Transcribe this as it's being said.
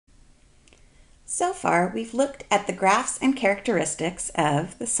So far, we've looked at the graphs and characteristics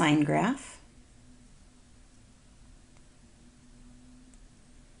of the sine graph.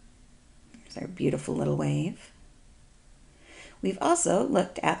 There's our beautiful little wave. We've also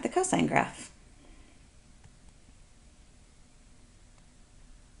looked at the cosine graph.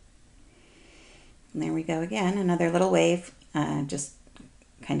 And there we go again, another little wave, just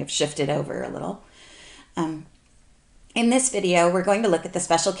kind of shifted over a little. In this video, we're going to look at the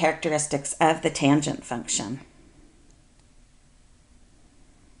special characteristics of the tangent function.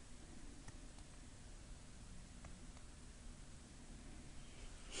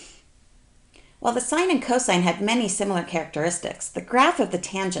 While the sine and cosine have many similar characteristics, the graph of the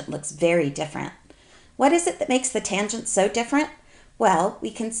tangent looks very different. What is it that makes the tangent so different? Well,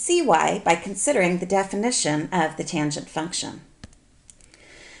 we can see why by considering the definition of the tangent function.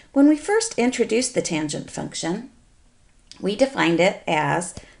 When we first introduced the tangent function, we defined it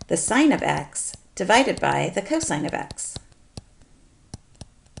as the sine of x divided by the cosine of x.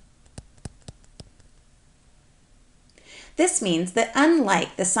 This means that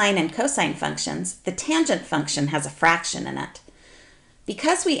unlike the sine and cosine functions, the tangent function has a fraction in it.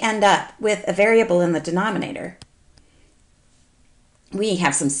 Because we end up with a variable in the denominator, we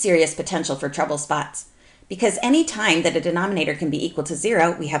have some serious potential for trouble spots. Because any time that a denominator can be equal to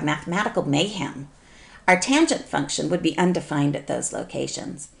 0, we have mathematical mayhem. Our tangent function would be undefined at those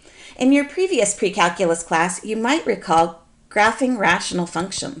locations. In your previous pre-calculus class, you might recall graphing rational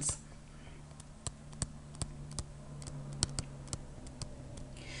functions.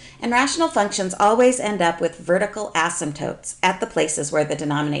 And rational functions always end up with vertical asymptotes at the places where the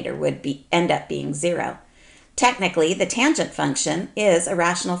denominator would end up being 0. Technically, the tangent function is a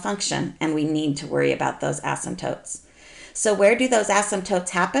rational function, and we need to worry about those asymptotes. So where do those asymptotes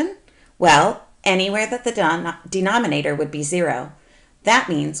happen? Well, anywhere that the denominator would be 0. That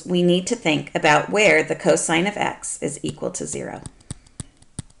means we need to think about where the cosine of x is equal to 0.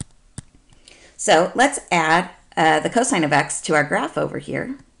 So let's add the cosine of x to our graph over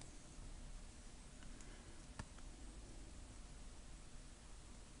here.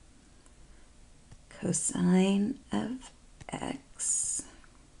 Cosine of x.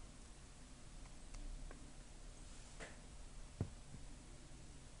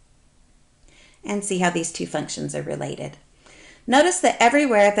 And see how these two functions are related. Notice that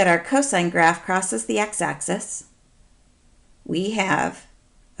everywhere that our cosine graph crosses the x-axis, we have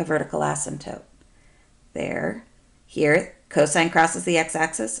a vertical asymptote. There, here, cosine crosses the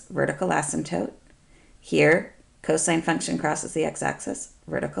x-axis, vertical asymptote. Here, cosine function crosses the x-axis,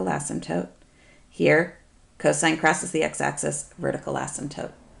 vertical asymptote. Here, cosine crosses the x-axis, vertical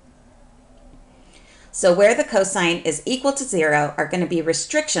asymptote. So where the cosine is equal to 0 are going to be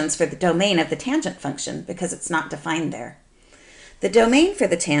restrictions for the domain of the tangent function because it's not defined there. The domain for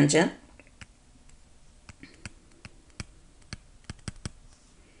the tangent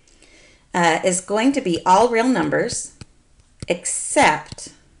is going to be all real numbers except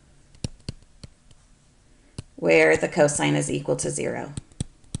where the cosine is equal to 0.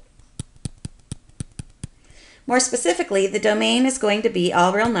 More specifically, the domain is going to be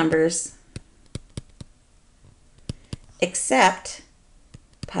all real numbers except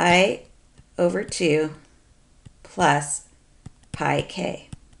pi over 2 plus pi k,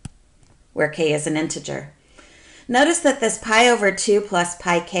 where k is an integer. Notice that this pi over 2 plus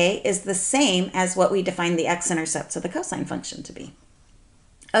pi k is the same as what we defined the x-intercepts of the cosine function to be.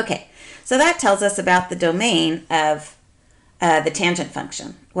 Okay, so that tells us about the domain of the tangent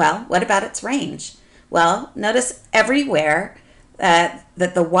function. Well, what about its range? Well, notice everywhere that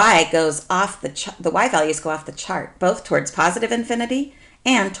the y goes off the y values go off the chart, both towards positive infinity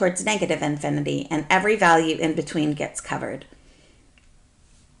and towards negative infinity, and every value in between gets covered.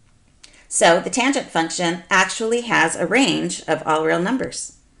 So the tangent function actually has a range of all real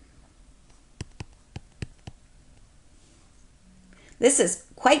numbers. This is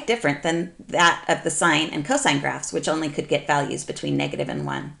quite different than that of the sine and cosine graphs, which only could get values between negative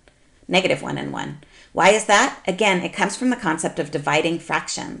 1 and 1. Why is that? Again, it comes from the concept of dividing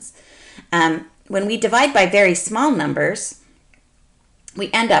fractions. When we divide by very small numbers,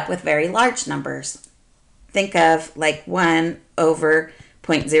 we end up with very large numbers. Think of like 1 over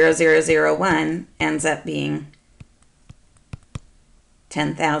 0.0001 ends up being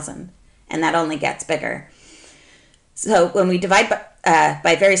 10,000, and that only gets bigger. So when we divide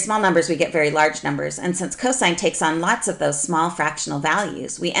by very small numbers, we get very large numbers. And since cosine takes on lots of those small fractional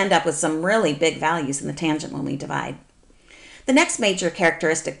values, we end up with some really big values in the tangent when we divide. The next major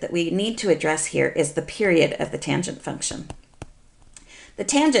characteristic that we need to address here is the period of the tangent function. The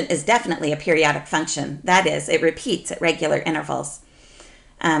tangent is definitely a periodic function. That is, it repeats at regular intervals.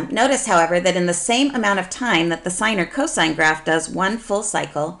 Notice, however, that in the same amount of time that the sine or cosine graph does one full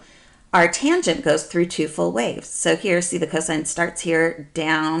cycle, our tangent goes through 2 full waves. So here, see the cosine starts here,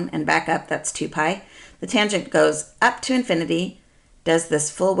 down and back up, that's 2 pi. The tangent goes up to infinity, does this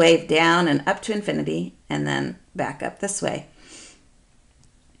full wave down and up to infinity, and then back up this way.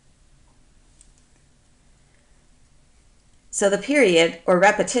 So the period or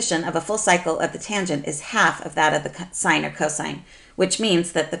repetition of a full cycle of the tangent is half of that of the sine or cosine, which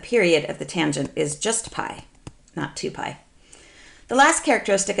means that the period of the tangent is just pi, not 2 pi. The last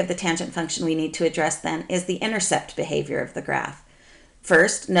characteristic of the tangent function we need to address then is the intercept behavior of the graph.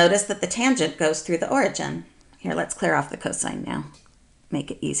 First, notice that the tangent goes through the origin. Here, let's clear off the cosine now.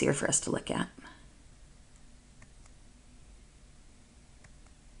 Make it easier for us to look at.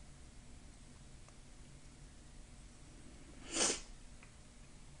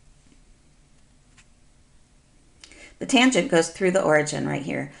 The tangent goes through the origin right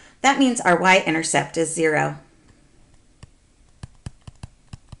here. That means our y-intercept is 0.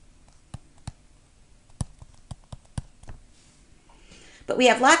 But we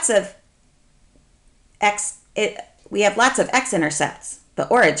have lots of x-intercepts. The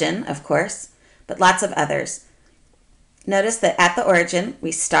origin, of course, but lots of others. Notice that at the origin,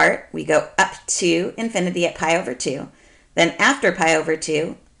 we go up to infinity at pi over 2. Then after pi over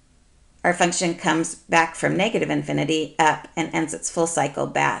 2, our function comes back from negative infinity up and ends its full cycle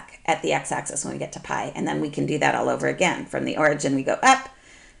back at the x-axis when we get to pi. And then we can do that all over again. From the origin, we go up,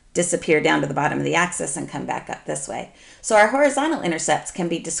 disappear down to the bottom of the axis, and come back up this way. So our horizontal intercepts can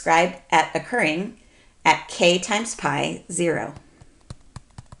be described at occurring at k times pi, 0.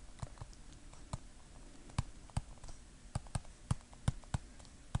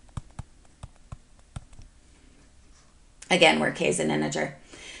 Again, where k is an integer.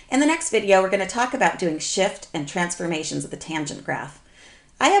 In the next video, we're going to talk about doing shift and transformations of the tangent graph.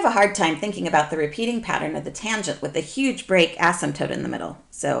 I have a hard time thinking about the repeating pattern of the tangent with a huge break asymptote in the middle.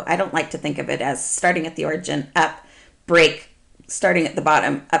 So I don't like to think of it as starting at the origin, up, break, starting at the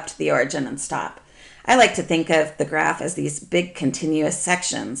bottom, up to the origin, and stop. I like to think of the graph as these big continuous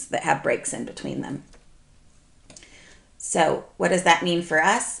sections that have breaks in between them. So what does that mean for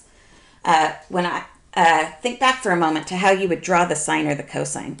us? When I think back for a moment to how you would draw the sine or the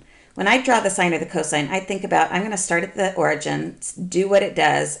cosine. When I draw the sine or the cosine, I think about, I'm going to start at the origin, do what it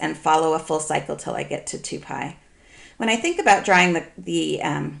does, and follow a full cycle till I get to 2 pi. When I think about drawing the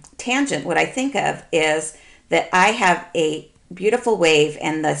tangent, what I think of is that I have a beautiful wave,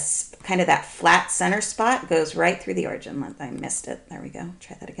 and this kind of that flat center spot goes right through the origin. I missed it. There we go.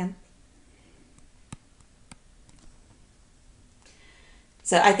 Try that again.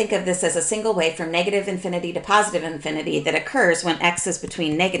 So I think of this as a single wave from negative infinity to positive infinity that occurs when x is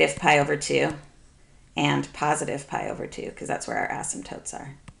between negative pi over 2 and positive pi over 2, because that's where our asymptotes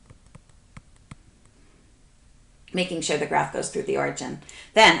are. Making sure the graph goes through the origin.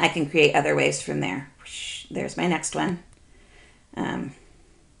 Then I can create other waves from there. There's my next one.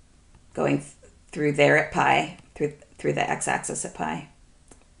 Going through there at pi, through the x-axis at pi.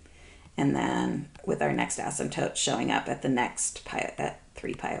 And then with our next asymptote showing up at the next pi, at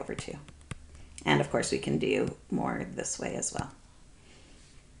 3 pi over 2. And of course we can do more this way as well.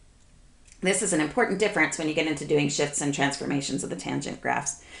 This is an important difference when you get into doing shifts and transformations of the tangent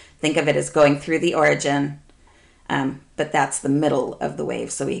graphs. Think of it as going through the origin, but that's the middle of the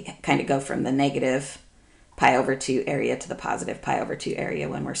wave. So we kind of go from the negative pi over 2 area to the positive pi over 2 area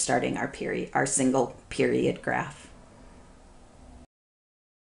when we're starting our single period graph.